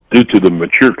Due to the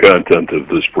mature content of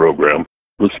this program,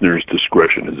 listeners'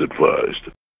 discretion is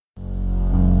advised.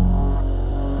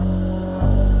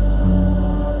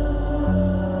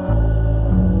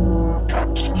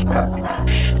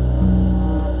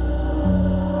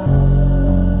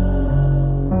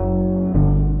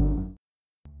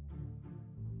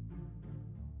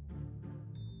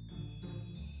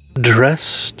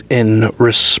 Dressed in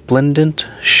resplendent,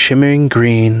 shimmering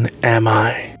green am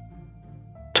I,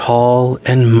 tall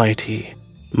and mighty,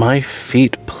 my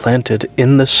feet planted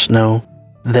in the snow,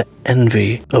 the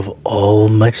envy of all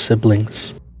my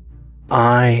siblings.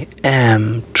 I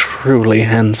am truly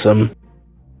handsome.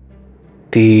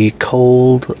 The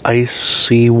cold,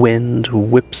 icy wind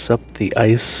whips up the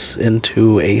ice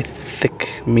into a thick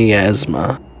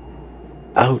miasma.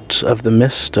 Out of the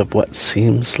mist of what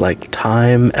seems like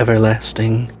time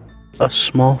everlasting, a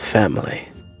small family.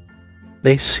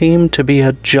 They seem to be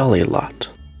a jolly lot,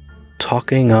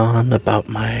 talking on about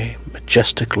my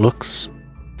majestic looks,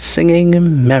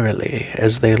 singing merrily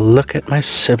as they look at my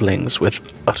siblings with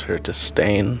utter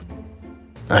disdain.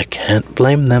 I can't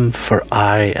blame them, for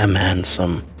I am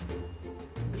handsome.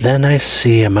 Then I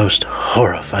see a most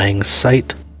horrifying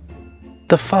sight.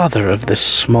 The father of this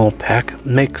small pack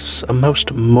makes a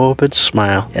most morbid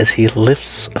smile as he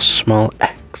lifts a small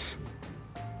axe.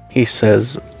 He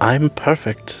says, "I'm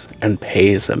perfect," and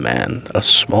pays a man a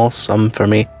small sum for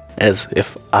me as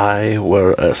if I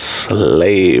were a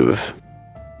slave.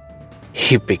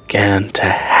 He began to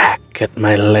hack at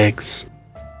my legs.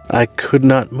 I could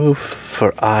not move,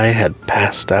 for I had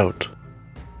passed out.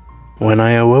 When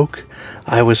I awoke,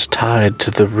 I was tied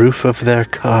to the roof of their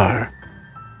car.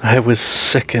 I was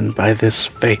sickened by this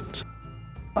fate.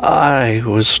 I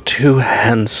was too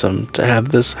handsome to have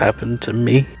this happen to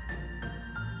me.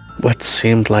 What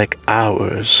seemed like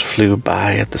hours flew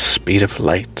by at the speed of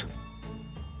light.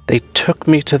 They took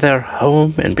me to their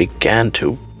home and began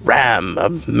to ram a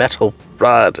metal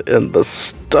rod in the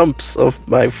stumps of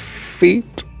my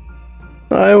feet.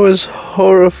 I was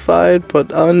horrified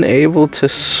but unable to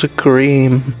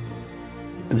scream.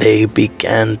 They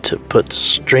began to put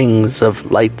strings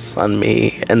of lights on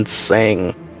me and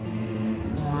sang,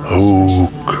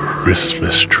 "Oh,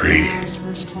 Christmas tree."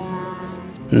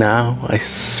 Now I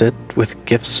sit with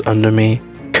gifts under me,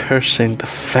 cursing the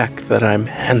fact that I'm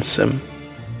handsome,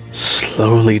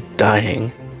 slowly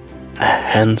dying. A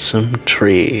handsome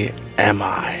tree am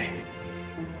I.